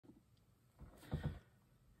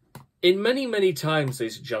In many, many times,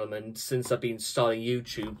 ladies and gentlemen, since I've been starting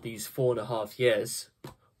YouTube these 4.5 years,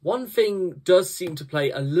 one thing does seem to play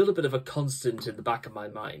a little bit of a constant in the back of my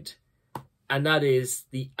mind, and that is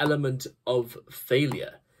the element of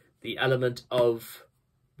failure. The element of,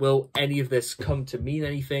 will any of this come to mean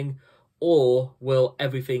anything, or will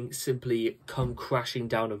everything simply come crashing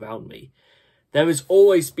down around me? There has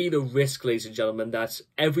always been a risk, ladies and gentlemen, that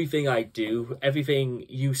everything I do, everything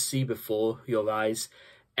you see before your eyes,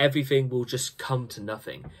 everything will just come to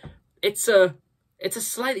nothing. It's a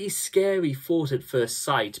slightly scary thought at first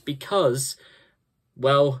sight because,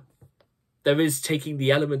 well, there is taking the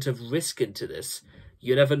element of risk into this.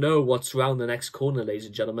 You never know what's round the next corner, ladies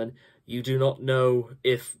and gentlemen. You do not know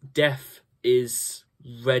if death is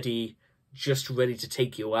just ready to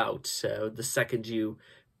take you out the second you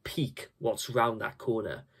peek what's round that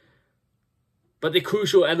corner. But the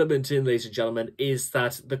crucial element in, ladies and gentlemen, is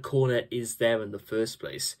that the corner is there in the first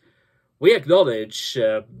place. We acknowledge,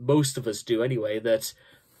 most of us do anyway, that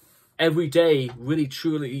every day really,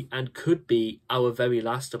 truly, and could be our very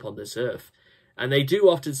last upon this earth. And they do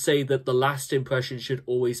often say that the last impression should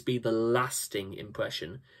always be the lasting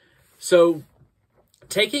impression. So,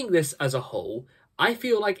 taking this as a whole, I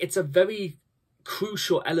feel like it's a very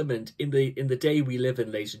crucial element in the day we live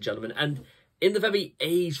in, ladies and gentlemen, and in the very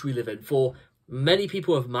age we live in. For many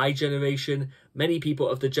people of my generation, many people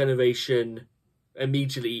of the generation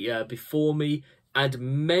immediately before me, and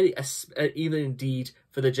many, even indeed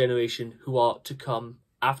for the generation who are to come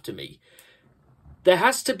after me, there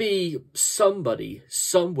has to be somebody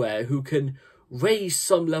somewhere who can raise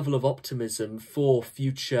some level of optimism for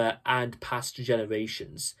future and past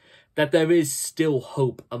generations, that there is still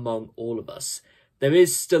hope among all of us. There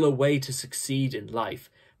is still a way to succeed in life.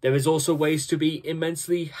 There is also ways to be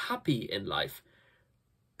immensely happy in life.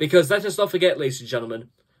 Because let us not forget, ladies and gentlemen,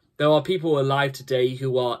 there are people alive today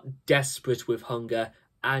who are desperate with hunger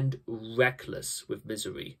and reckless with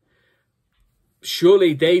misery.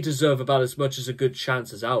 Surely they deserve about as much as a good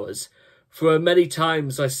chance as ours. For many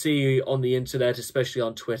times I see on the internet, especially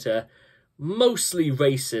on Twitter, mostly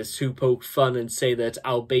racists who poke fun and say that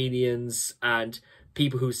Albanians and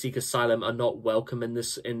people who seek asylum are not welcome in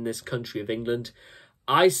this country of England.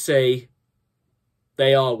 I say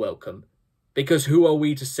they are welcome, because who are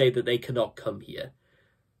we to say that they cannot come here?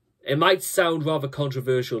 It might sound rather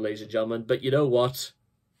controversial, ladies and gentlemen, but you know what?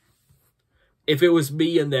 If it was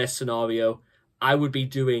me in their scenario, I would be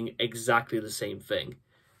doing exactly the same thing.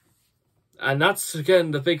 And that's, again,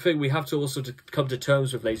 the big thing we have to also come to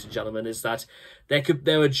terms with, ladies and gentlemen, is that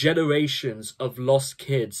there are generations of lost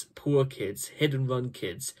kids, poor kids, hit-and-run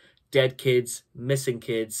kids, dead kids, missing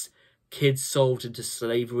kids, kids sold into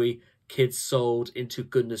slavery, kids sold into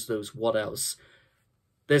goodness knows what else.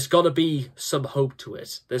 There's got to be some hope to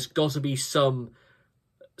it. There's got to be something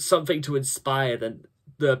to inspire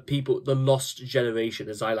the people, the lost generation,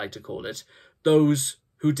 as I like to call it, those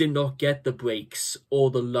who did not get the breaks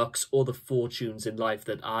or the lucks or the fortunes in life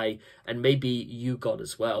that I, and maybe you, got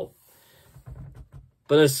as well.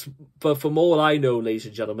 But from all I know, ladies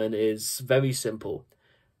and gentlemen, is very simple.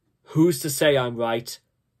 Who's to say I'm right,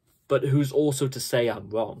 but who's also to say I'm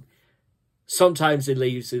wrong? Sometimes in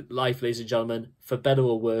life, ladies and gentlemen, for better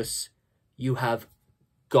or worse, you have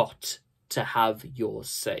got to have your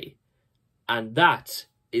say. And that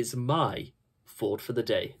is my thought for the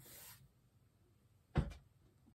day.